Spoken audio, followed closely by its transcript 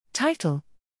Title: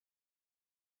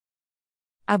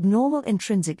 Abnormal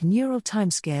intrinsic neural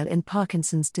timescale in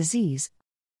Parkinson's disease.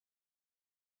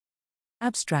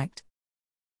 Abstract.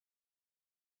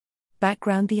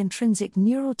 Background: the intrinsic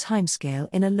neural timescale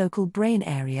in a local brain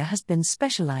area has been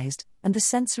specialized, and the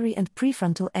sensory and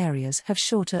prefrontal areas have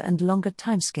shorter and longer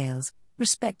timescales,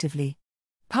 respectively.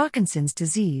 Parkinson's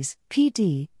disease,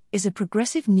 PD, is a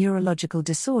progressive neurological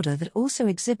disorder that also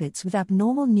exhibits with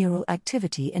abnormal neural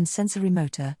activity in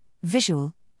sensorimotor,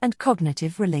 visual, and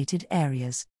cognitive-related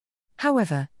areas.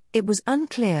 However, it was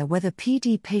unclear whether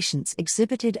PD patients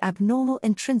exhibited abnormal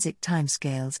intrinsic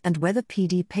timescales and whether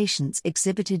PD patients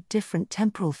exhibited different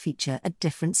temporal feature at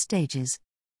different stages.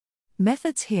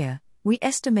 Methods: here, we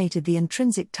estimated the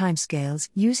intrinsic timescales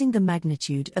using the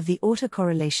magnitude of the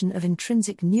autocorrelation of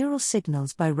intrinsic neural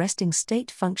signals by resting state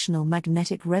functional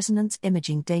magnetic resonance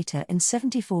imaging data in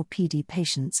 74 PD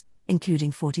patients,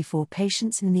 including 44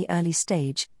 patients in the early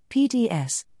stage,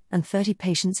 PDS, and 30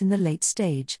 patients in the late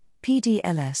stage,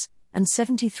 PDLS, and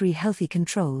 73 healthy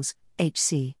controls,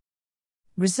 HC.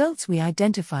 Results: we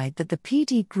identified that the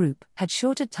PD group had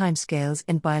shorter timescales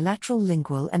in bilateral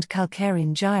lingual and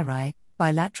calcarean gyri,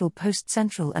 bilateral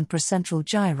postcentral and procentral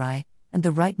gyri, and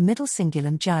the right middle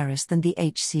cingulum gyrus than the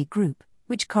HC group,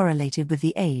 which correlated with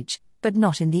the age, but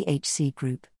not in the HC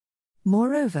group.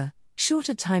 Moreover,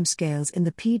 shorter timescales in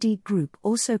the PD group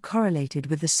also correlated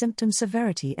with the symptom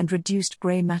severity and reduced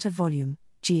gray matter volume,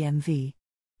 GMV.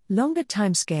 Longer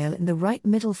timescale in the right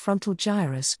middle frontal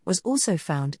gyrus was also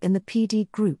found in the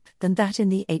PD group than that in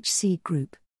the HC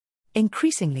group.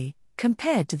 Increasingly,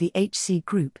 compared to the HC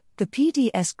group, the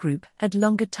PDS group had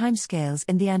longer timescales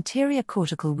in the anterior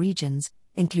cortical regions,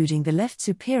 including the left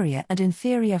superior and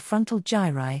inferior frontal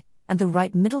gyri, and the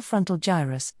right middle frontal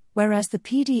gyrus, whereas the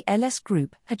PDLS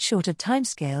group had shorter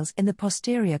timescales in the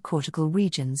posterior cortical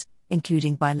regions,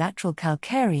 including bilateral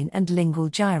calcarean and lingual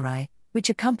gyri, which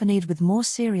accompanied with more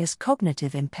serious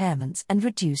cognitive impairments and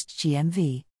reduced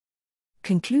GMV.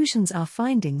 Conclusions: our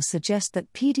findings suggest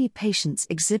that PD patients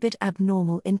exhibit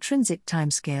abnormal intrinsic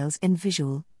timescales in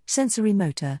visual,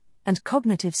 sensorimotor, and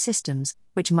cognitive systems,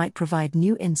 which might provide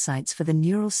new insights for the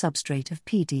neural substrate of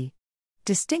PD.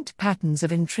 Distinct patterns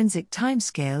of intrinsic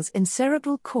timescales in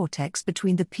cerebral cortex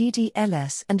between the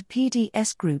PDLS and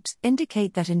PDS groups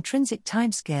indicate that intrinsic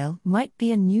timescale might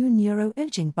be a new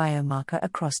neuroimaging biomarker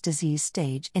across disease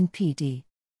stage in PD.